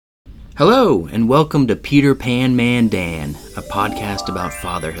Hello, and welcome to Peter Pan Man Dan, a podcast about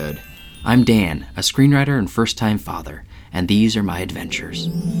fatherhood. I'm Dan, a screenwriter and first-time father, and these are my adventures.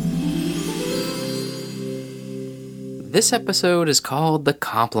 This episode is called The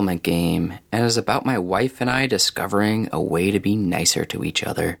Compliment Game, and is about my wife and I discovering a way to be nicer to each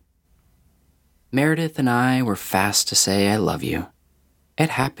other. Meredith and I were fast to say I love you.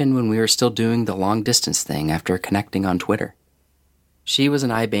 It happened when we were still doing the long-distance thing after connecting on Twitter. She was an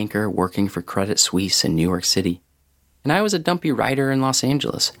iBanker working for Credit Suisse in New York City, and I was a dumpy writer in Los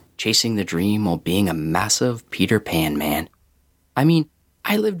Angeles, chasing the dream while being a massive Peter Pan man. I mean,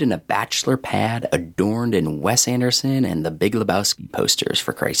 I lived in a bachelor pad adorned in Wes Anderson and the Big Lebowski posters,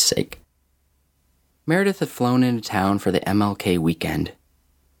 for Christ's sake. Meredith had flown into town for the MLK weekend.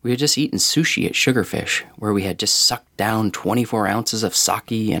 We had just eaten sushi at Sugarfish, where we had just sucked down 24 ounces of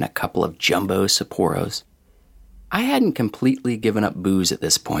sake and a couple of jumbo Sapporos. I hadn't completely given up booze at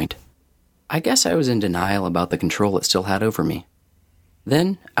this point. I guess I was in denial about the control it still had over me.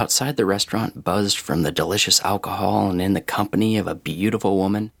 Then, outside the restaurant, buzzed from the delicious alcohol and in the company of a beautiful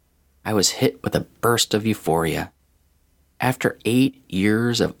woman, I was hit with a burst of euphoria. After 8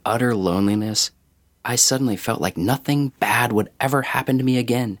 years of utter loneliness, I suddenly felt like nothing bad would ever happen to me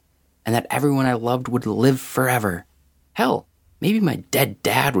again, and that everyone I loved would live forever. Hell, maybe my dead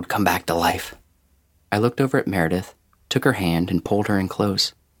dad would come back to life. I looked over at Meredith, took her hand, and pulled her in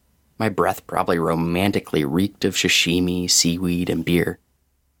close. My breath probably romantically reeked of sashimi, seaweed, and beer.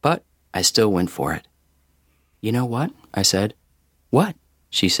 But I still went for it. "You know what?" I said. "What?"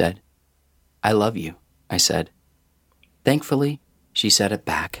 she said. "I love you," I said. Thankfully, she said it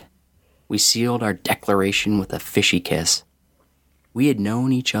back. We sealed our declaration with a fishy kiss. We had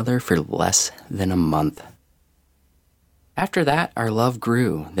known each other for less than a month. After that, our love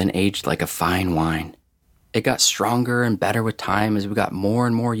grew, then aged like a fine wine. It got stronger and better with time as we got more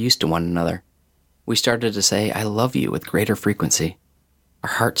and more used to one another. We started to say, "I love you" with greater frequency, our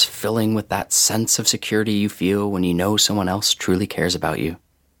hearts filling with that sense of security you feel when you know someone else truly cares about you.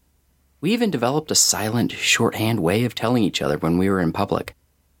 We even developed a silent, shorthand way of telling each other when we were in public.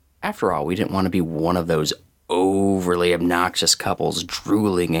 After all, we didn't want to be one of those overly obnoxious couples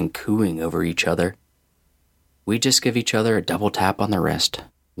drooling and cooing over each other. We just give each other a double tap on the wrist,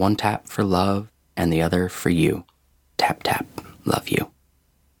 one tap for love, and the other for you. Tap, tap, love you.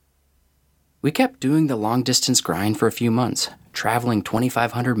 We kept doing the long-distance grind for a few months, traveling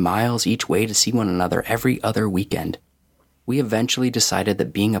 2,500 miles each way to see one another every other weekend. We eventually decided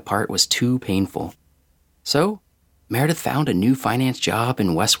that being apart was too painful. So, Meredith found a new finance job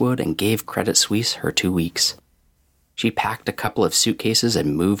in Westwood and gave Credit Suisse her 2 weeks. She packed a couple of suitcases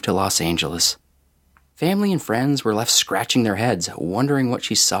and moved to Los Angeles. Family and friends were left scratching their heads, wondering what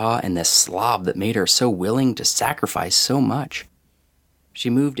she saw in this slob that made her so willing to sacrifice so much.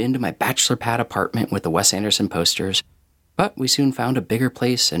 She moved into my bachelor pad apartment with the Wes Anderson posters, but we soon found a bigger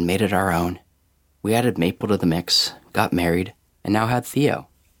place and made it our own. We added Maple to the mix, got married, and now had Theo.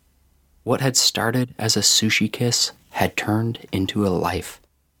 What had started as a sushi kiss had turned into a life.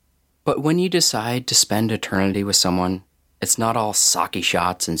 But when you decide to spend eternity with someone, it's not all sake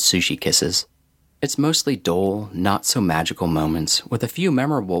shots and sushi kisses. It's mostly dull, not-so-magical moments, with a few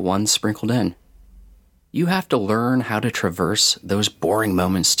memorable ones sprinkled in. You have to learn how to traverse those boring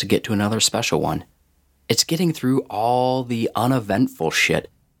moments to get to another special one. It's getting through all the uneventful shit,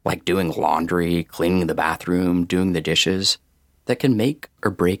 like doing laundry, cleaning the bathroom, doing the dishes, that can make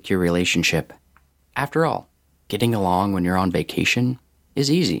or break your relationship. After all, getting along when you're on vacation is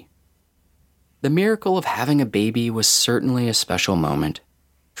easy. The miracle of having a baby was certainly a special moment,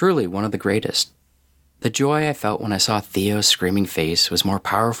 truly one of the greatest. The joy I felt when I saw Theo's screaming face was more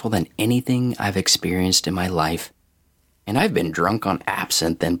powerful than anything I've experienced in my life. And I've been drunk on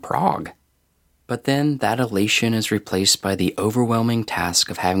absinthe in Prague. But then that elation is replaced by the overwhelming task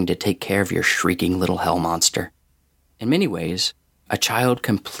of having to take care of your shrieking little hell monster. In many ways, a child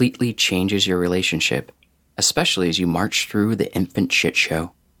completely changes your relationship, especially as you march through the infant shit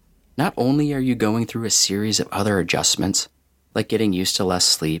show. Not only are you going through a series of other adjustments, like getting used to less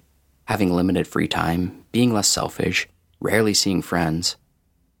sleep, having limited free time, being less selfish, rarely seeing friends,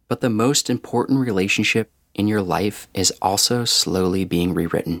 but the most important relationship in your life is also slowly being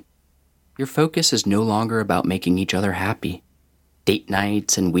rewritten. Your focus is no longer about making each other happy. Date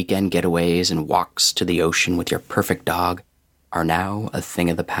nights and weekend getaways and walks to the ocean with your perfect dog are now a thing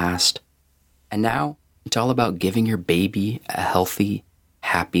of the past. And now it's all about giving your baby a healthy,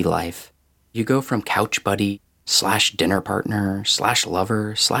 happy life. You go from couch buddy / dinner partner /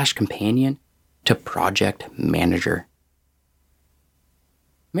 lover / companion to project manager.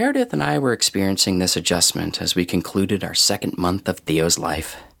 Meredith and I were experiencing this adjustment as we concluded our second month of Theo's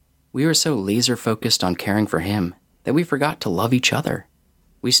life. We were so laser-focused on caring for him that we forgot to love each other.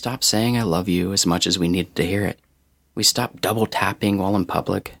 We stopped saying I love you as much as we needed to hear it. We stopped double-tapping while in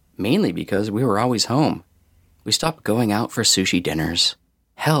public, mainly because we were always home. We stopped going out for sushi dinners.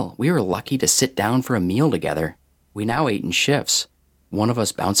 Hell, we were lucky to sit down for a meal together. We now ate in shifts, one of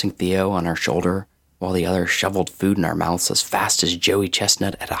us bouncing Theo on our shoulder, while the other shoveled food in our mouths as fast as Joey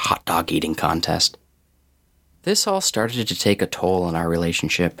Chestnut at a hot dog eating contest. This all started to take a toll on our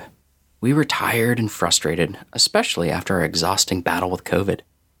relationship. We were tired and frustrated, especially after our exhausting battle with COVID.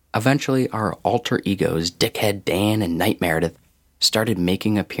 Eventually, our alter egos, Dickhead Dan and Night Meredith, started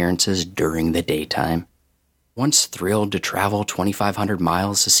making appearances during the daytime. Once thrilled to travel 2,500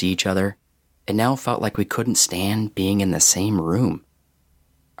 miles to see each other, it now felt like we couldn't stand being in the same room.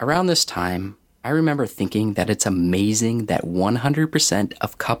 Around this time, I remember thinking that it's amazing that 100%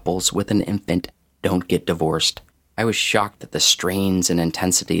 of couples with an infant don't get divorced. I was shocked that the strains and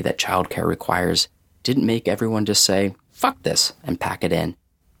intensity that childcare requires didn't make everyone just say, "Fuck this," and pack it in.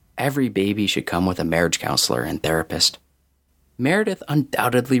 Every baby should come with a marriage counselor and therapist. Meredith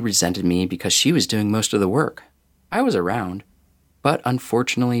undoubtedly resented me because she was doing most of the work. I was around, but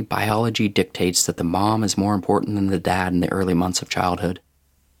unfortunately biology dictates that the mom is more important than the dad in the early months of childhood.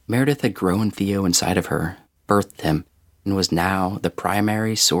 Meredith had grown Theo inside of her, birthed him, and was now the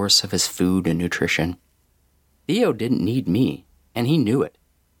primary source of his food and nutrition. Theo didn't need me, and he knew it.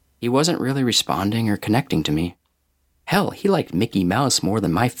 He wasn't really responding or connecting to me. Hell, he liked Mickey Mouse more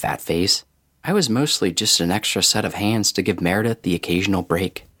than my fat face. I was mostly just an extra set of hands to give Meredith the occasional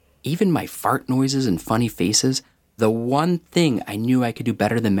break. Even my fart noises and funny faces, the one thing I knew I could do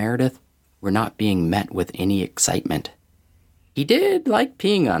better than Meredith, were not being met with any excitement. He did like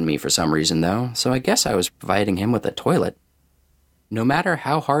peeing on me for some reason, though, so I guess I was providing him with a toilet. No matter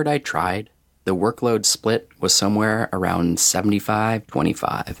how hard I tried, the workload split was somewhere around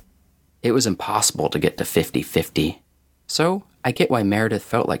 75-25. It was impossible to get to 50-50. So I get why Meredith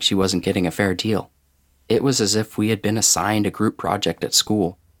felt like she wasn't getting a fair deal. It was as if we had been assigned a group project at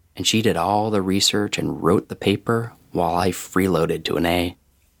school, and she did all the research and wrote the paper while I freeloaded to an A.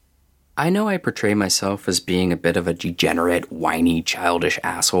 I know I portray myself as being a bit of a degenerate, whiny, childish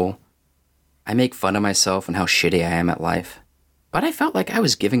asshole. I make fun of myself and how shitty I am at life, but I felt like I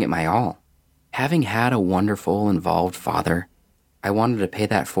was giving it my all. Having had a wonderful, involved father, I wanted to pay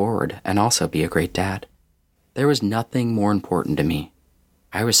that forward and also be a great dad. There was nothing more important to me.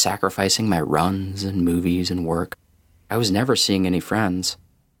 I was sacrificing my runs and movies and work. I was never seeing any friends,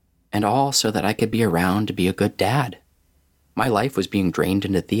 and all so that I could be around to be a good dad. My life was being drained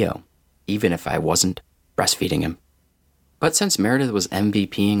into Theo, even if I wasn't breastfeeding him. But since Meredith was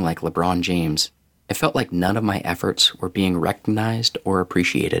MVPing like LeBron James, it felt like none of my efforts were being recognized or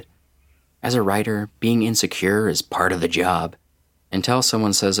appreciated. As a writer, being insecure is part of the job. Until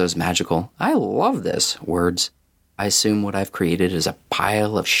someone says those magical, "I love this" words, I assume what I've created is a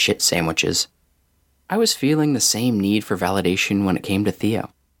pile of shit sandwiches. I was feeling the same need for validation when it came to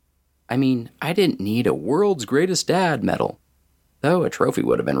Theo. I mean, I didn't need a World's Greatest Dad medal, though a trophy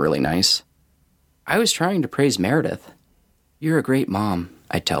would have been really nice. I was trying to praise Meredith. "You're a great mom,"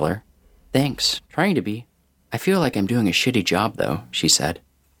 I'd tell her. "Thanks, trying to be. I feel like I'm doing a shitty job, though," she said.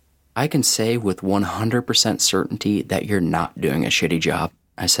 "I can say with 100% certainty that you're not doing a shitty job,"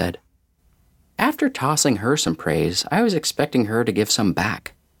 I said. After tossing her some praise, I was expecting her to give some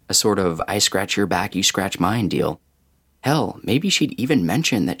back, a sort of I scratch your back, you scratch mine deal. Hell, maybe she'd even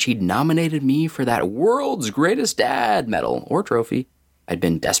mention that she'd nominated me for that World's Greatest Dad medal or trophy I'd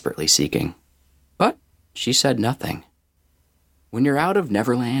been desperately seeking. But she said nothing. When you're out of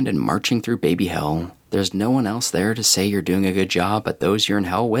Neverland and marching through baby hell, there's no one else there to say you're doing a good job but those you're in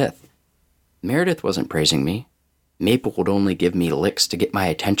hell with. Meredith wasn't praising me. Maple would only give me licks to get my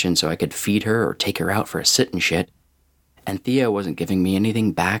attention so I could feed her or take her out for a sit and shit. And Theo wasn't giving me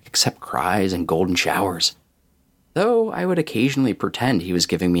anything back except cries and golden showers. Though I would occasionally pretend he was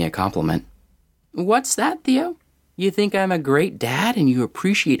giving me a compliment. "What's that, Theo? You think I'm a great dad and you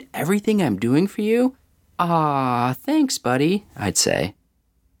appreciate everything I'm doing for you? Aw, thanks, buddy," I'd say.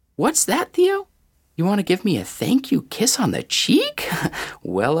 "What's that, Theo? You want to give me a thank you kiss on the cheek?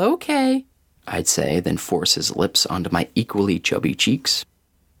 Well, okay," I'd say, then force his lips onto my equally chubby cheeks.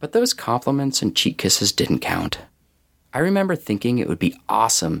 But those compliments and cheek kisses didn't count. I remember thinking it would be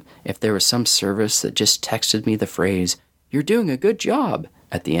awesome if there was some service that just texted me the phrase, "You're doing a good job,"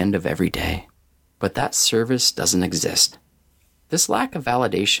 at the end of every day. But that service doesn't exist. This lack of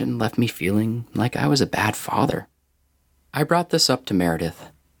validation left me feeling like I was a bad father. I brought this up to Meredith.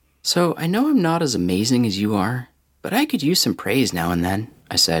 "So I know I'm not as amazing as you are, but I could use some praise now and then,"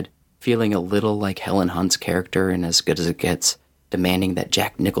 I said, feeling a little like Helen Hunt's character in As Good as It Gets. demanding that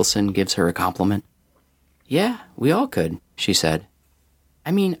Jack Nicholson gives her a compliment. Yeah, we all could, she said.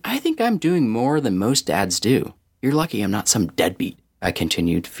 I mean, I think I'm doing more than most dads do. You're lucky I'm not some deadbeat, I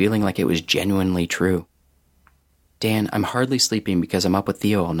continued, feeling like it was genuinely true. Dan, I'm hardly sleeping because I'm up with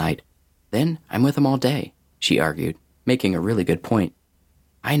Theo all night. Then I'm with him all day, she argued, making a really good point.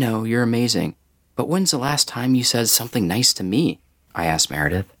 I know, you're amazing, but when's the last time you said something nice to me? I asked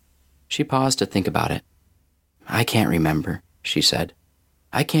Meredith. She paused to think about it. I can't remember, she said.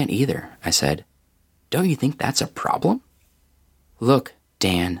 I can't either, I said. Don't you think that's a problem? Look,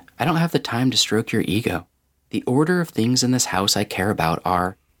 Dan, I don't have the time to stroke your ego. The order of things in this house I care about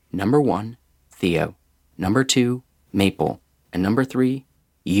are, number 1, Theo, number 2, Maple, and number 3,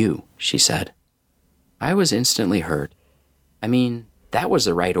 you, she said. I was instantly hurt. I mean, that was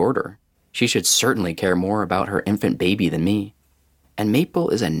the right order. She should certainly care more about her infant baby than me. And Maple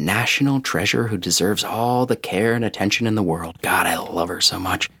is a national treasure who deserves all the care and attention in the world. God, I love her so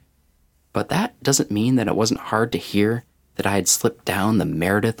much. But that doesn't mean that it wasn't hard to hear that I had slipped down the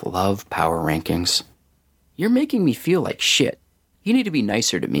Meredith love power rankings. You're making me feel like shit. You need to be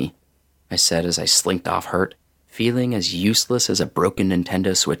nicer to me, I said as I slinked off hurt, feeling as useless as a broken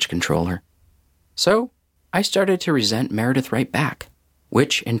Nintendo Switch controller. So, I started to resent Meredith right back,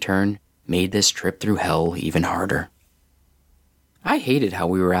 which, in turn, made this trip through hell even harder. I hated how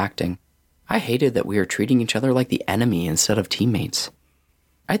we were acting. I hated that we were treating each other like the enemy instead of teammates.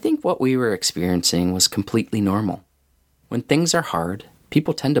 I think what we were experiencing was completely normal. When things are hard,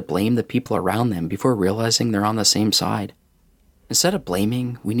 people tend to blame the people around them before realizing they're on the same side. Instead of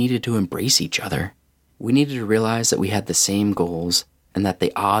blaming, we needed to embrace each other. We needed to realize that we had the same goals and that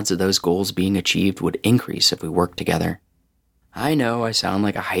the odds of those goals being achieved would increase if we worked together. I know I sound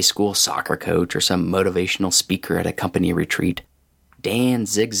like a high school soccer coach or some motivational speaker at a company retreat. Dan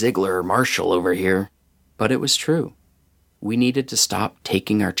Zig Ziglar Marshall over here. But it was true. We needed to stop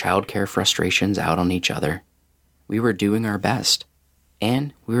taking our childcare frustrations out on each other. We were doing our best.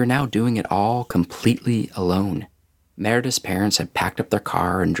 And we were now doing it all completely alone. Meredith's parents had packed up their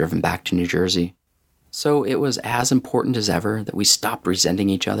car and driven back to New Jersey. So it was as important as ever that we stopped resenting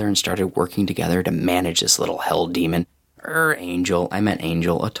each other and started working together to manage this little hell demon. Angel, I meant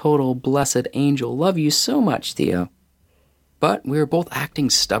Angel, a total blessed angel. Love you so much, Theo. But we were both acting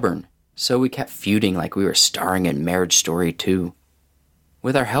stubborn, so we kept feuding like we were starring in Marriage Story 2.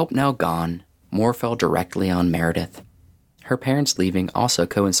 With our help now gone, more fell directly on Meredith. Her parents leaving also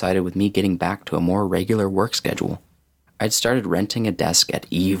coincided with me getting back to a more regular work schedule. I'd started renting a desk at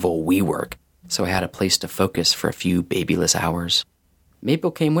evil WeWork, so I had a place to focus for a few babyless hours.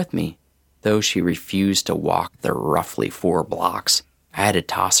 Maple came with me, though she refused to walk the roughly 4 blocks. I had to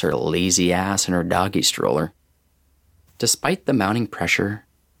toss her lazy ass in her doggy stroller. Despite the mounting pressure,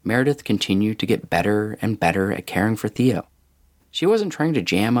 Meredith continued to get better and better at caring for Theo. She wasn't trying to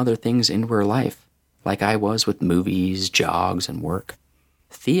jam other things into her life, like I was with movies, jogs, and work.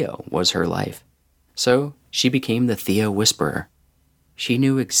 Theo was her life. So she became the Theo Whisperer. She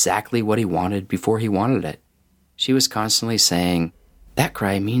knew exactly what he wanted before he wanted it. She was constantly saying, that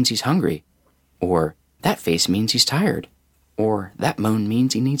cry means he's hungry, or that face means he's tired, or that moan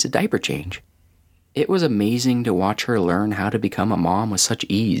means he needs a diaper change. It was amazing to watch her learn how to become a mom with such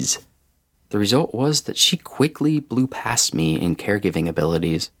ease. The result was that she quickly blew past me in caregiving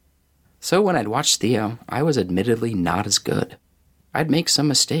abilities. So when I'd watch Theo, I was admittedly not as good. I'd make some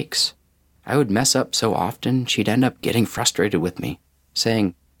mistakes. I would mess up so often she'd end up getting frustrated with me,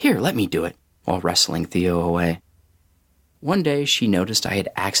 saying, "Here, let me do it," while wrestling Theo away. One day she noticed I had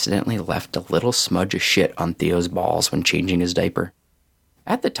accidentally left a little smudge of shit on Theo's balls when changing his diaper.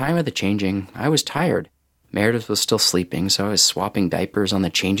 At the time of the changing, I was tired. Meredith was still sleeping, so I was swapping diapers on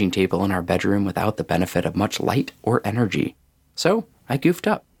the changing table in our bedroom without the benefit of much light or energy. So I goofed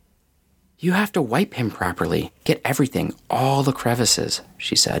up. "You have to wipe him properly. Get everything, all the crevices,"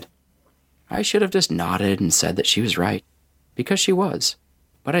 she said. I should have just nodded and said that she was right, because she was,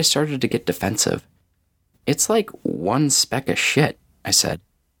 but I started to get defensive. "It's like one speck of shit," I said.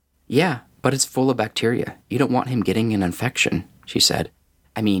 "Yeah, but it's full of bacteria. You don't want him getting an infection," she said.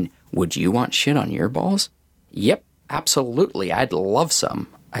 "I mean, would you want shit on your balls?" "Yep, absolutely, I'd love some,"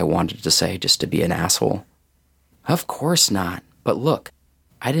 I wanted to say just to be an asshole. "Of course not, but look,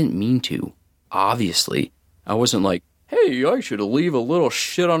 I didn't mean to. Obviously, I wasn't like, hey, I should leave a little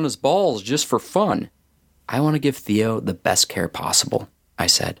shit on his balls just for fun. I want to give Theo the best care possible," I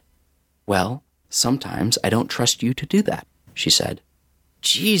said. "Well, sometimes I don't trust you to do that," she said.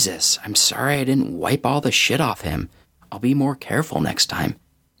 "Jesus, I'm sorry I didn't wipe all the shit off him. I'll be more careful next time.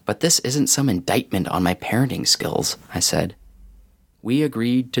 But this isn't some indictment on my parenting skills," I said. We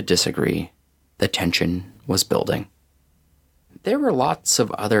agreed to disagree. The tension was building. there were lots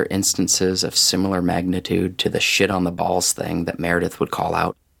of other instances of similar magnitude to the shit on the balls thing that Meredith would call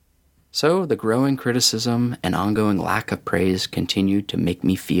out. So the growing criticism and ongoing lack of praise continued to make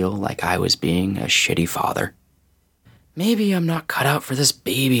me feel like I was being a shitty father. Maybe I'm not cut out for this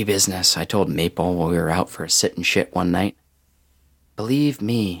baby business, I told Maple while we were out for a sit and shit one night. Believe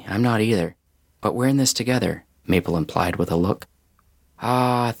me, I'm not either. But we're in this together, Maple implied with a look.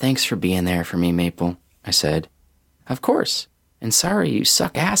 Ah, thanks for being there for me, Maple, I said. Of course, and sorry you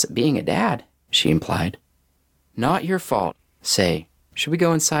suck ass at being a dad, she implied. Not your fault. Say, should we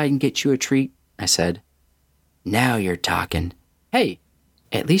go inside and get you a treat? I said. Now you're talking. Hey,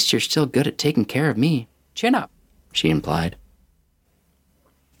 at least you're still good at taking care of me. Chin up, she implied.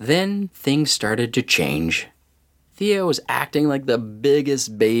 Then things started to change. Theo was acting like the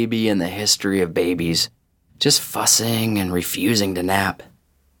biggest baby in the history of babies, just fussing and refusing to nap.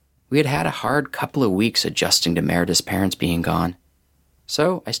 We had had a hard couple of weeks adjusting to Meredith's parents being gone.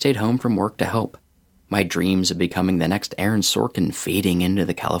 So I stayed home from work to help, my dreams of becoming the next Aaron Sorkin fading into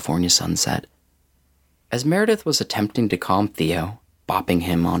the California sunset. As Meredith was attempting to calm Theo, bopping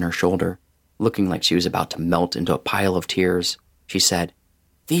him on her shoulder, looking like she was about to melt into a pile of tears, she said,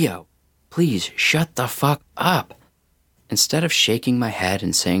 Theo, please shut the fuck up. Instead of shaking my head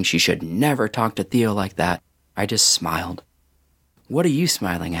and saying she should never talk to Theo like that, I just smiled. What are you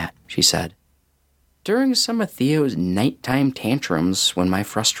smiling at? She said. During some of Theo's nighttime tantrums when my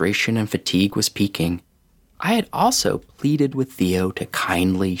frustration and fatigue was peaking, I had also pleaded with Theo to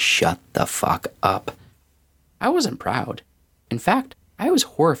kindly shut the fuck up. I wasn't proud. In fact, I was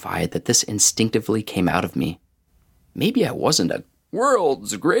horrified that this instinctively came out of me. Maybe I wasn't a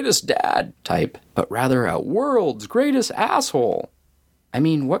world's greatest dad type, but rather a world's greatest asshole. I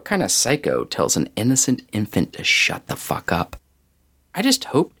mean, what kind of psycho tells an innocent infant to shut the fuck up? I just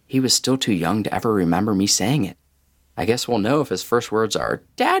hoped he was still too young to ever remember me saying it. I guess we'll know if his first words are,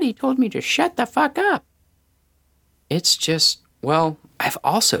 Daddy told me to shut the fuck up. It's just, well, I've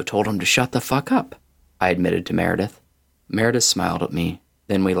also told him to shut the fuck up, I admitted to Meredith. Meredith smiled at me,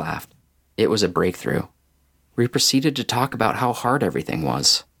 then we laughed. It was a breakthrough. We proceeded to talk about how hard everything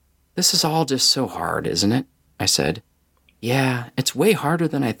was. This is all just so hard, isn't it? I said. Yeah, it's way harder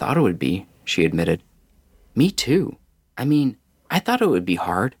than I thought it would be, she admitted. Me too. I mean, I thought it would be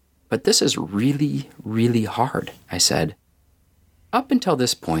hard, but this is really, really hard, I said. Up until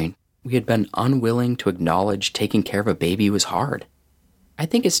this point, we had been unwilling to acknowledge taking care of a baby was hard. I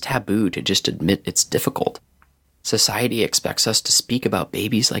think it's taboo to just admit it's difficult. Society expects us to speak about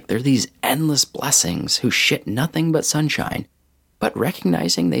babies like they're these endless blessings who shit nothing but sunshine. But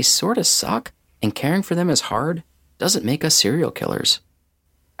recognizing they sort of suck and caring for them is hard doesn't make us serial killers.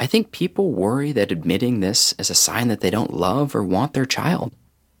 I think people worry that admitting this is a sign that they don't love or want their child.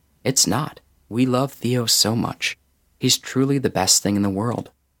 It's not. We love Theo so much. He's truly the best thing in the world.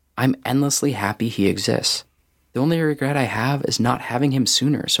 I'm endlessly happy he exists. The only regret I have is not having him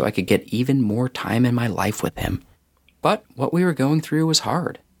sooner so I could get even more time in my life with him. But what we were going through was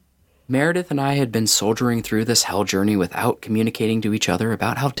hard. Meredith and I had been soldiering through this hell journey without communicating to each other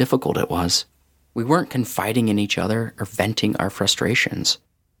about how difficult it was. We weren't confiding in each other or venting our frustrations.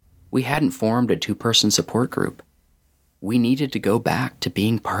 We hadn't formed a two-person support group. We needed to go back to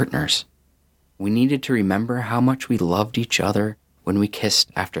being partners. We needed to remember how much we loved each other when we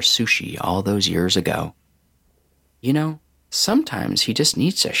kissed after sushi all those years ago. You know, sometimes he just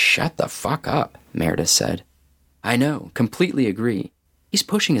needs to shut the fuck up, Meredith said. I know, completely agree. He's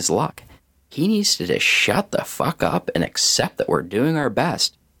pushing his luck. He needs to just shut the fuck up and accept that we're doing our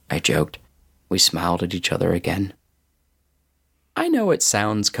best, I joked. We smiled at each other again. I know it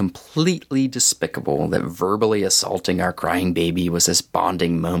sounds completely despicable that verbally assaulting our crying baby was this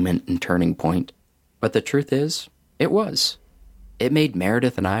bonding moment and turning point, but the truth is, it was. It made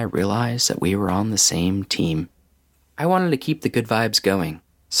Meredith and I realize that we were on the same team. I wanted to keep the good vibes going,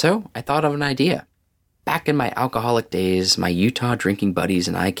 so I thought of an idea. Back in my alcoholic days, my Utah drinking buddies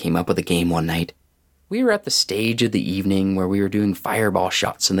and I came up with a game one night. We were at the stage of the evening where we were doing fireball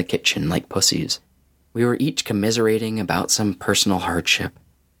shots in the kitchen like pussies. We were each commiserating about some personal hardship.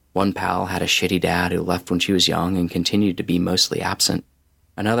 One pal had a shitty dad who left when she was young and continued to be mostly absent.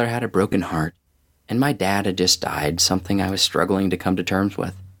 Another had a broken heart. And my dad had just died, something I was struggling to come to terms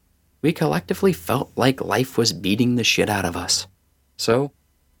with. We collectively felt like life was beating the shit out of us. So,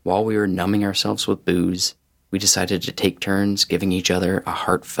 while we were numbing ourselves with booze, we decided to take turns giving each other a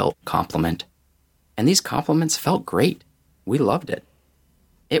heartfelt compliment. And these compliments felt great. We loved it.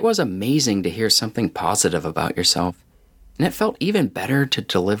 It was amazing to hear something positive about yourself, and it felt even better to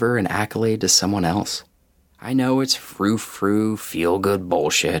deliver an accolade to someone else. I know it's frou-frou, feel-good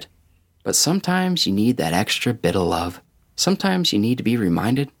bullshit, but sometimes you need that extra bit of love, Sometimes you need to be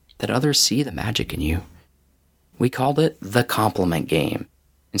reminded that others see the magic in you. We called it the compliment game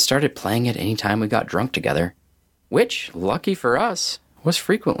and started playing it anytime we got drunk together, which, lucky for us, was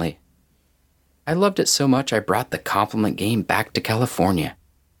frequently. I loved it so much I brought the compliment game back to California.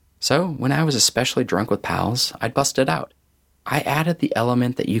 So when I was especially drunk with pals, I'd bust it out. I added the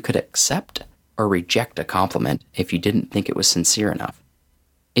element that you could accept or reject a compliment if you didn't think it was sincere enough.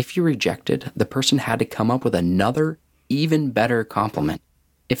 If you rejected, the person had to come up with another, even better compliment.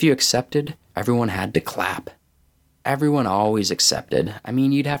 If you accepted, everyone had to clap. Everyone always accepted. I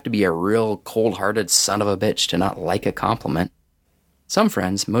mean, you'd have to be a real cold-hearted son of a bitch to not like a compliment. Some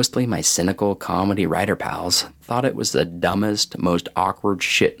friends, mostly my cynical comedy writer pals, thought it was the dumbest, most awkward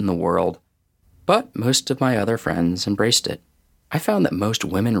shit in the world. But most of my other friends embraced it. I found that most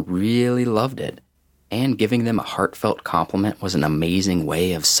women really loved it, and giving them a heartfelt compliment was an amazing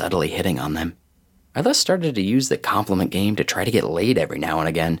way of subtly hitting on them. I thus started to use the compliment game to try to get laid every now and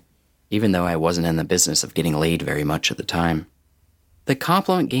again, even though I wasn't in the business of getting laid very much at the time. The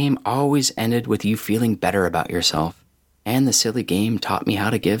compliment game always ended with you feeling better about yourself, and the silly game taught me how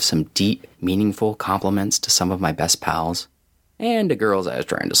to give some deep, meaningful compliments to some of my best pals, and to girls I was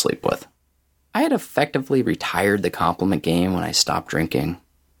trying to sleep with. I had effectively retired the compliment game when I stopped drinking.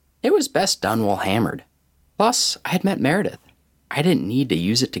 It was best done while hammered. Plus, I had met Meredith. I didn't need to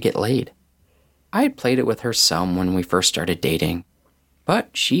use it to get laid. I had played it with her some when we first started dating,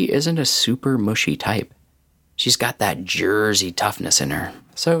 but she isn't a super mushy type. She's got that Jersey toughness in her,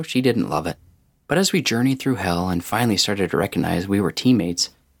 so she didn't love it. But as we journeyed through hell and finally started to recognize we were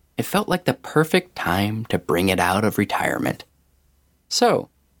teammates, it felt like the perfect time to bring it out of retirement. So,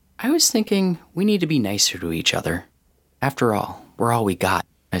 I was thinking we need to be nicer to each other. After all, we're all we got,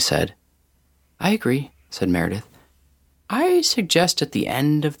 I said. I agree, said Meredith. I suggest at the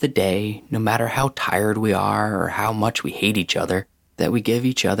end of the day, no matter how tired we are or how much we hate each other, that we give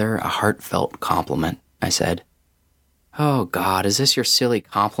each other a heartfelt compliment, I said. Oh God, is this your silly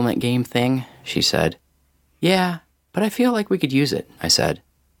compliment game thing? She said. Yeah, but I feel like we could use it, I said.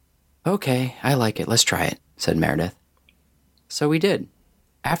 Okay, I like it, let's try it, said Meredith. So we did.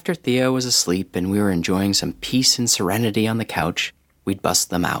 After Theo was asleep and we were enjoying some peace and serenity on the couch, we'd bust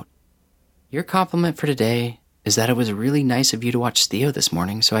them out. Your compliment for today is that it was really nice of you to watch Theo this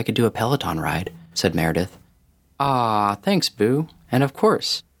morning so I could do a Peloton ride, said Meredith. Aw, thanks, Boo. And of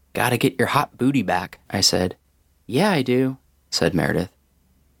course, gotta get your hot booty back, I said. Yeah, I do, said Meredith.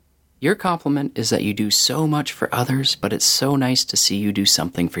 Your compliment is that you do so much for others, but it's so nice to see you do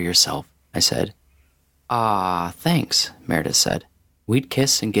something for yourself, I said. Ah, thanks, Meredith said. We'd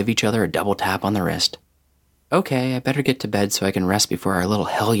kiss and give each other a double tap on the wrist. Okay, I better get to bed so I can rest before our little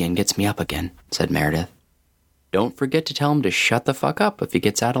hellion gets me up again, said Meredith. Don't forget to tell him to shut the fuck up if he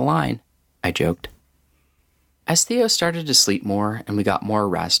gets out of line, I joked. As Theo started to sleep more and we got more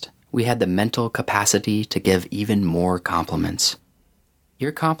rest, we had the mental capacity to give even more compliments.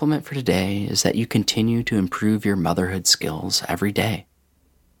 Your compliment for today is that you continue to improve your motherhood skills every day.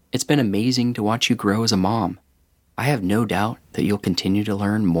 It's been amazing to watch you grow as a mom. I have no doubt that you'll continue to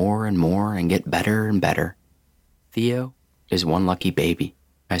learn more and more and get better and better. Theo is one lucky baby,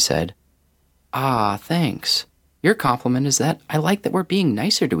 I said. Ah, thanks. Your compliment is that I like that we're being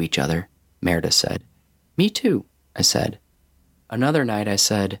nicer to each other, Meredith said. Me too, I said. Another night I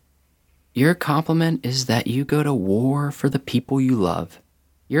said, your compliment is that you go to war for the people you love.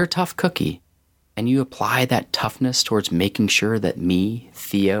 You're a tough cookie, and you apply that toughness towards making sure that me,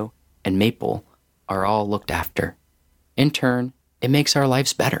 Theo, and Maple are all looked after. In turn, it makes our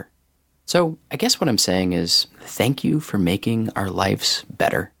lives better. So I guess what I'm saying is, thank you for making our lives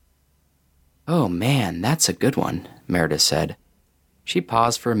better. Oh man, that's a good one, Meredith said. She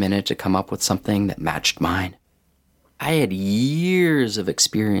paused for a minute to come up with something that matched mine. I had years of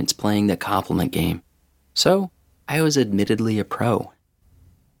experience playing the compliment game, so I was admittedly a pro.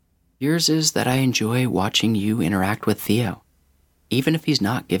 Yours is that I enjoy watching you interact with Theo. Even if he's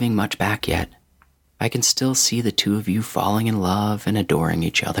not giving much back yet, I can still see the two of you falling in love and adoring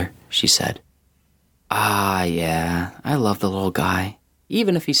each other, she said. Ah, yeah, I love the little guy,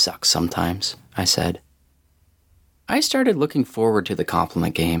 even if he sucks sometimes, I said. I started looking forward to the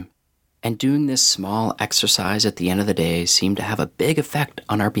compliment game, and doing this small exercise at the end of the day seemed to have a big effect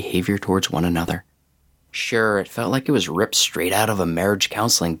on our behavior towards one another. Sure, it felt like it was ripped straight out of a marriage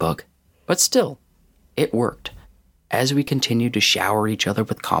counseling book, but still, it worked. As we continued to shower each other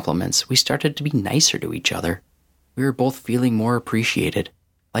with compliments, we started to be nicer to each other. We were both feeling more appreciated,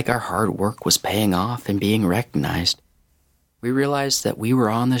 like our hard work was paying off and being recognized. We realized that we were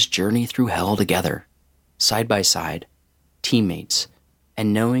on this journey through hell together, side by side, teammates,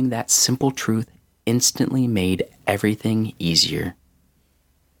 and knowing that simple truth instantly made everything easier.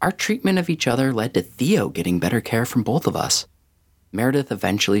 Our treatment of each other led to Theo getting better care from both of us. Meredith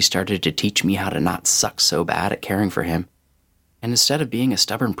eventually started to teach me how to not suck so bad at caring for him. And instead of being a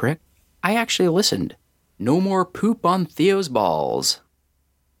stubborn prick, I actually listened. No more poop on Theo's balls.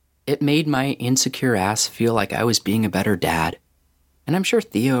 It made my insecure ass feel like I was being a better dad. And I'm sure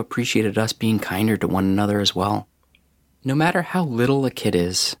Theo appreciated us being kinder to one another as well. No matter how little a kid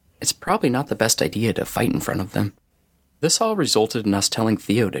is, it's probably not the best idea to fight in front of them. This all resulted in us telling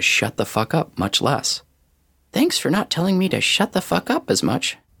Theo to shut the fuck up much less. "Thanks for not telling me to shut the fuck up as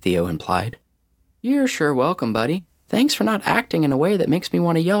much," Theo implied. "You're sure welcome, buddy. Thanks for not acting in a way that makes me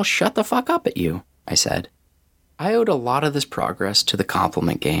want to yell shut the fuck up at you," I said. I owed a lot of this progress to the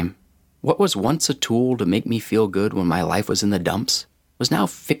compliment game. What was once a tool to make me feel good when my life was in the dumps was now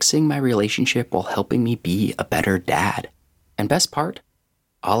fixing my relationship while helping me be a better dad. And best part,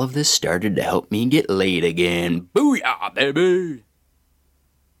 all of this started to help me get laid again. Booyah, baby!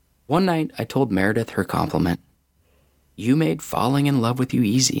 One night, I told Meredith her compliment. "You made falling in love with you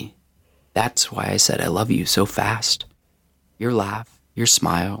easy. That's why I said I love you so fast. Your laugh, your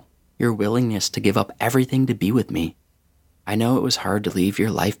smile, your willingness to give up everything to be with me. I know it was hard to leave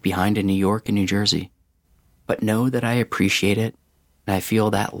your life behind in New York and New Jersey, but know that I appreciate it, and I feel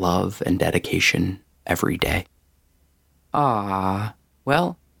that love and dedication every day." "Ah,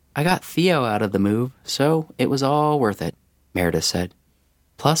 well, I got Theo out of the move, so it was all worth it," Meredith said.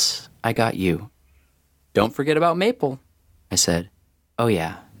 "Plus, I got you." "Don't forget about Maple," I said. "Oh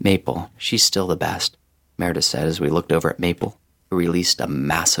yeah, Maple, she's still the best," Meredith said as we looked over at Maple, who released a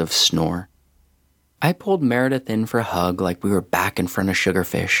massive snore. I pulled Meredith in for a hug like we were back in front of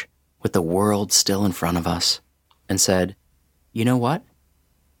Sugarfish, with the world still in front of us, and said, "You know what?"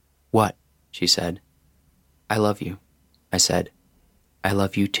 "What?" she said. "I love you," I said. "I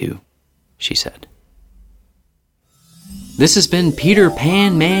love you too," she said. This has been Peter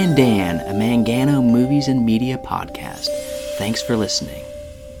Pan Man Dan, a Mangano Movies and Media podcast. Thanks for listening.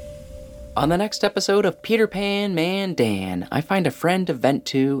 On the next episode of Peter Pan Man Dan, I find a friend to vent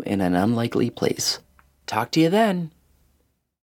to in an unlikely place. Talk to you then.